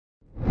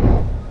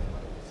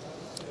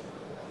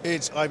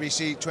It's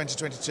IBC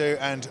 2022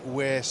 and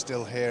we're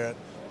still here at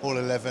Hall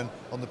 11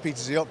 on the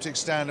PTZ Optics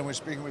stand, and we're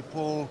speaking with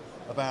Paul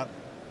about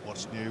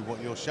what's new, what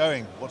you're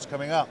showing, what's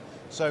coming up.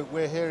 So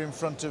we're here in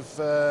front of,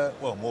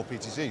 well, more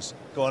PTZs.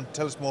 Go on,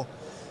 tell us more.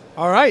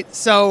 All right,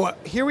 so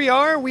here we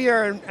are. We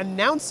are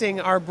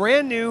announcing our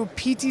brand new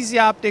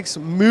PTZ Optics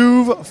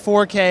Move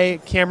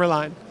 4K camera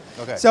line.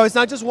 Okay. So it's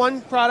not just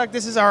one product.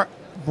 This is our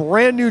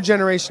brand new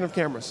generation of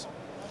cameras.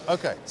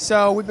 Okay.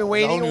 So we've been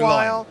waiting a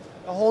while.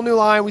 A whole new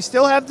line. We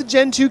still have the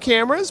Gen 2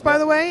 cameras, by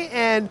the way,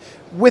 and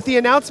with the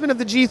announcement of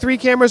the G3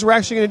 cameras, we're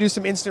actually going to do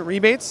some instant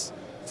rebates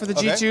for the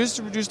G2s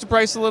to reduce the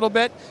price a little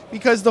bit,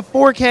 because the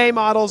 4K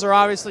models are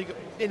obviously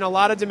in a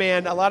lot of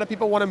demand. A lot of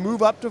people want to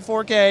move up to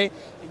 4K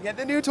and get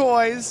the new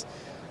toys.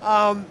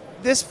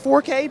 This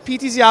 4K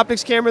PTZ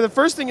Optics camera, the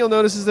first thing you'll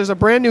notice is there's a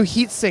brand new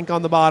heat sink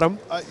on the bottom.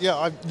 Yeah,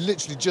 I've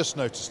literally just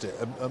noticed it.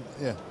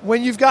 Yeah.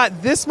 When you've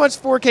got this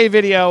much 4K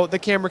video, the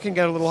camera can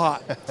get a little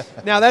hot.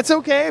 Now that's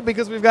okay,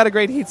 because we've got a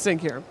great heat sink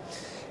here.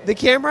 The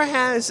camera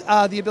has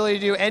the ability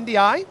to do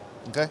NDI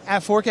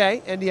at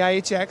 4K,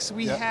 NDI HX.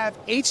 We have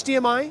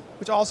HDMI,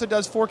 which also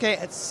does 4K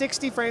at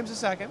 60 frames a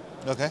second.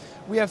 Okay.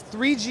 We have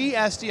 3G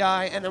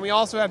SDI, and then we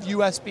also have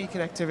USB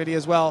connectivity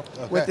as well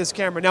with this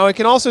camera. Now it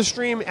can also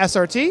stream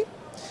SRT,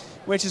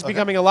 which is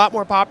becoming a lot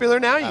more popular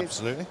now. You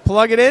Absolutely.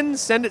 Plug it in,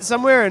 send it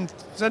somewhere, and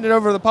send it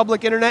over the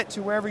public internet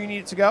to wherever you need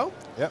it to go.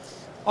 Yep.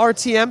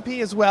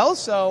 RTMP as well,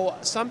 so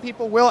some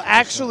people will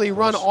actually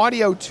run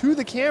audio to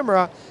the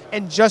camera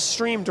and just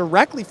stream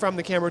directly from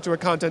the camera to a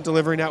content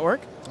delivery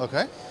network.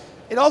 Okay.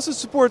 It also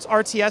supports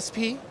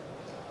RTSP,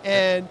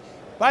 and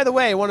by the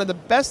way, one of the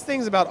best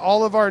things about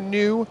all of our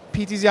new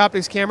PTZ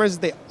Optics cameras is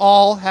they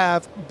all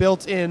have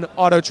built-in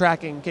auto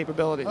tracking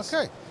capabilities.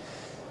 Okay.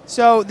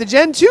 So the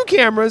Gen 2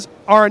 cameras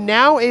are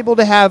now able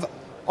to have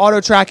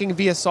auto tracking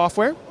via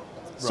software.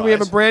 So we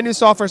have a brand new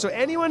software. So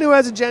anyone who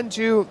has a Gen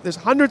 2, there's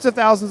hundreds of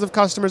thousands of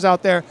customers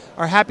out there,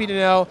 are happy to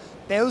know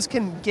those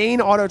can gain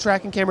auto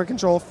tracking camera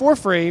control for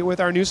free with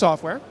our new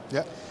software.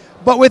 Yeah.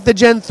 But with the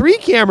Gen 3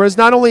 cameras,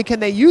 not only can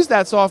they use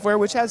that software,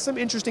 which has some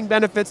interesting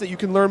benefits that you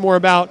can learn more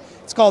about.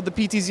 It's called the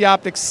PTZ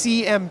Optics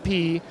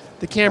CMP,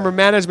 the camera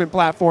management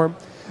platform.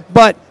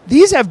 But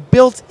these have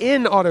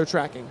built-in auto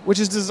tracking, which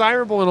is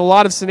desirable in a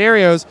lot of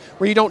scenarios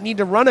where you don't need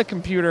to run a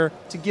computer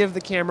to give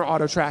the camera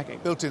auto tracking.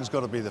 Built-in's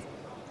got to be the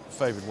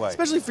favored way.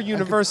 Especially for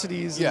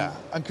universities.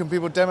 And can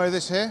people demo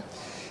this here?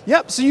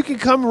 Yep, so you can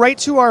come right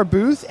to our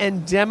booth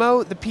and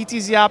demo the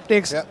PTZ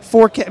Optics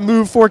 4K,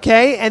 Move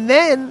 4K, and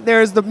then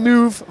there's the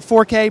Move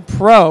 4K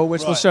Pro,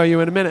 which we'll show you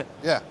in a minute.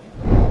 Yeah.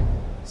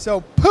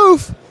 So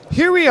poof,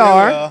 here we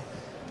are.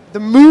 The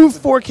Move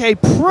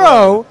 4K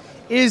Pro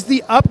is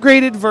the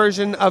upgraded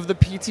version of the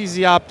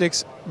PTZ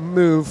Optics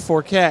Move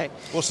 4K.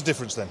 What's the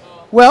difference then?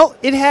 Well,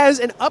 it has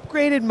an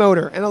upgraded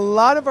motor, and a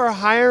lot of our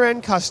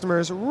higher-end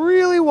customers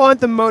really want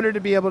the motor to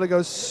be able to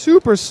go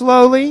super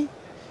slowly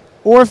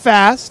or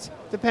fast,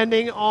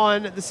 depending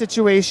on the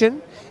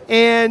situation.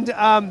 And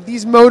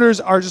these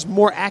motors are just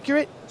more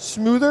accurate,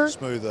 smoother,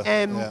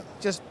 and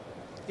just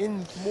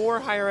in more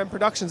higher-end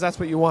productions, that's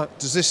what you want.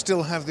 Does this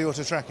still have the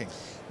auto tracking?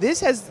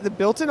 This has the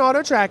built-in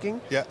auto tracking,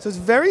 so it's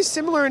very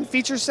similar in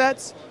feature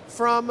sets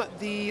from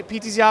the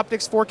PTZ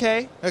Optics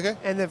 4K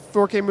and the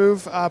 4K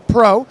Move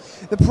Pro.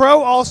 The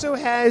Pro also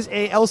has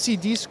a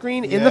LCD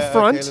screen in the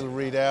front. Okay, a little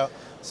readout.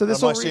 So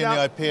this will read seeing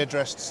the IP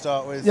address to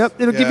start with.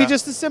 Yep, it'll give you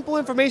just the simple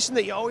information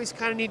that you always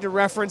kind of need to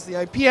reference: the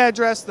IP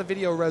address, the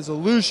video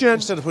resolution.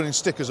 Instead of putting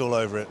stickers all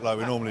over it like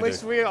we normally do.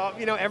 Which we,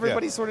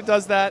 everybody sort of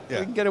does that. We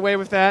can get away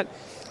with that.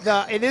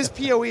 It is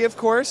PoE, of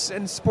course,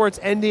 and supports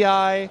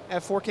NDI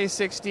at 4K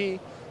 60.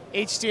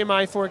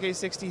 HDMI 4K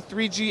 60,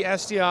 3G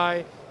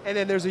SDI, and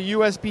then there's a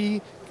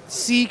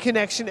USB-C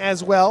connection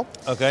as well.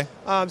 Okay.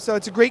 So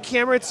it's a great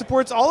camera. It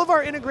supports all of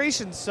our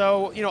integrations.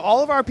 So,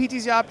 all of our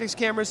PTZ Optics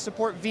cameras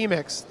support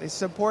vMix. They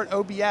support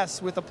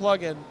OBS with a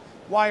plugin,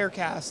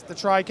 Wirecast, the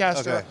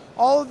TriCaster.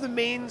 All of the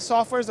main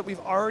softwares that we've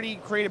already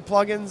created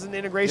plugins and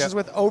integrations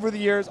with over the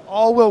years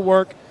all will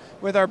work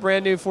with our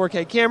brand new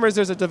 4K cameras.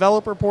 There's a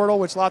developer portal,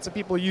 which lots of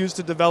people use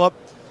to develop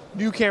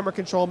new camera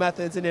control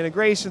methods and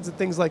integrations and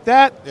things like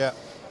that. Yeah.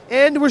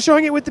 And we're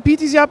showing it with the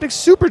PTZ Optics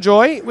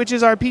SuperJoy, which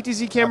is our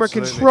PTZ camera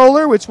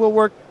controller, which will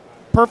work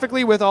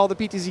perfectly with all the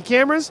PTZ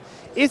cameras.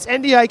 It's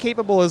NDI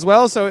capable as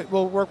well, so it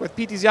will work with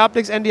PTZ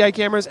Optics, NDI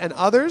cameras, and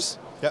others.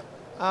 Yep.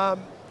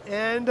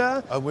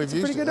 We've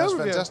used it. That's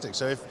fantastic.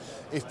 So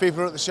if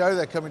people are at the show,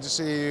 they're coming to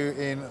see you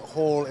in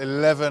Hall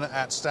 11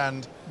 at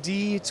stand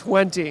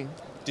D20.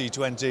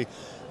 D20.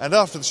 And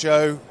after the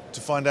show,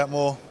 to find out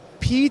more,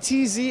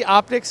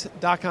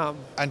 PTZOptics.com.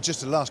 And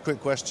just a last quick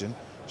question.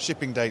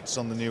 Shipping dates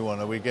on the new one,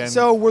 are we again?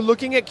 So we're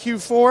looking at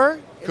Q4.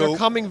 They're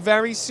coming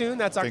very soon.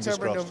 That's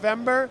October,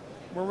 November.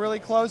 We're really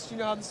close. You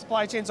know how the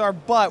supply chains are,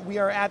 but we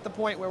are at the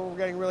point where we're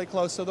getting really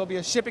close. So there'll be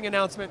a shipping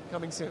announcement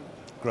coming soon.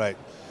 Great.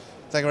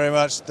 Thank you very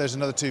much. There's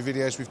another 2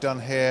 videos we've done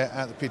here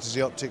at the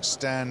PTZ Optics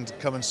stand.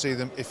 Come and see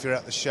them if you're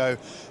at the show.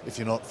 If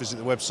you're not, visit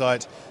the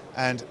website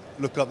and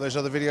look up those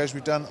other videos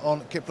we've done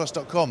on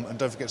kitplus.com. And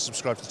don't forget to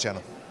subscribe to the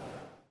channel.